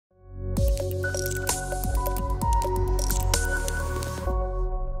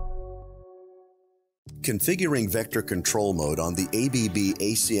Configuring vector control mode on the ABB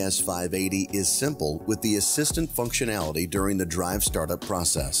ACS580 is simple with the assistant functionality during the drive startup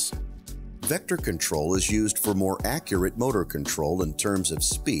process. Vector control is used for more accurate motor control in terms of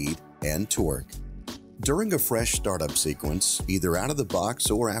speed and torque. During a fresh startup sequence, either out of the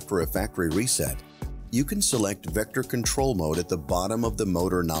box or after a factory reset, you can select vector control mode at the bottom of the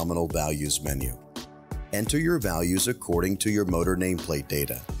motor nominal values menu. Enter your values according to your motor nameplate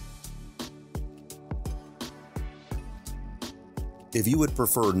data. If you would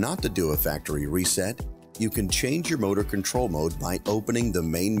prefer not to do a factory reset, you can change your motor control mode by opening the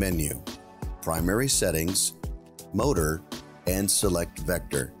main menu, Primary Settings, Motor, and select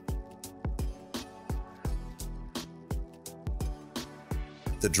Vector.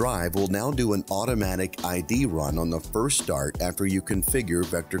 The drive will now do an automatic ID run on the first start after you configure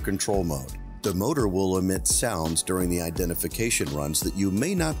vector control mode. The motor will emit sounds during the identification runs that you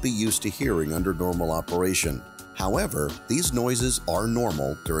may not be used to hearing under normal operation. However, these noises are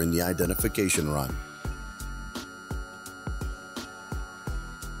normal during the identification run.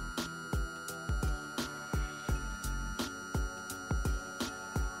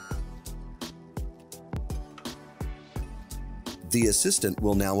 The assistant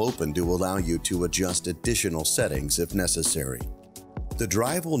will now open to allow you to adjust additional settings if necessary. The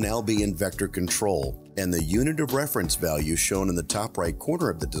drive will now be in vector control, and the unit of reference value shown in the top right corner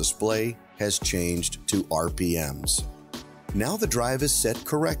of the display has changed to RPMs. Now the drive is set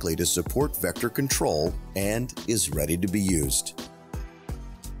correctly to support vector control and is ready to be used.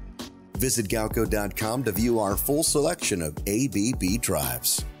 Visit Galco.com to view our full selection of ABB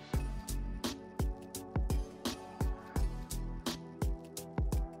drives.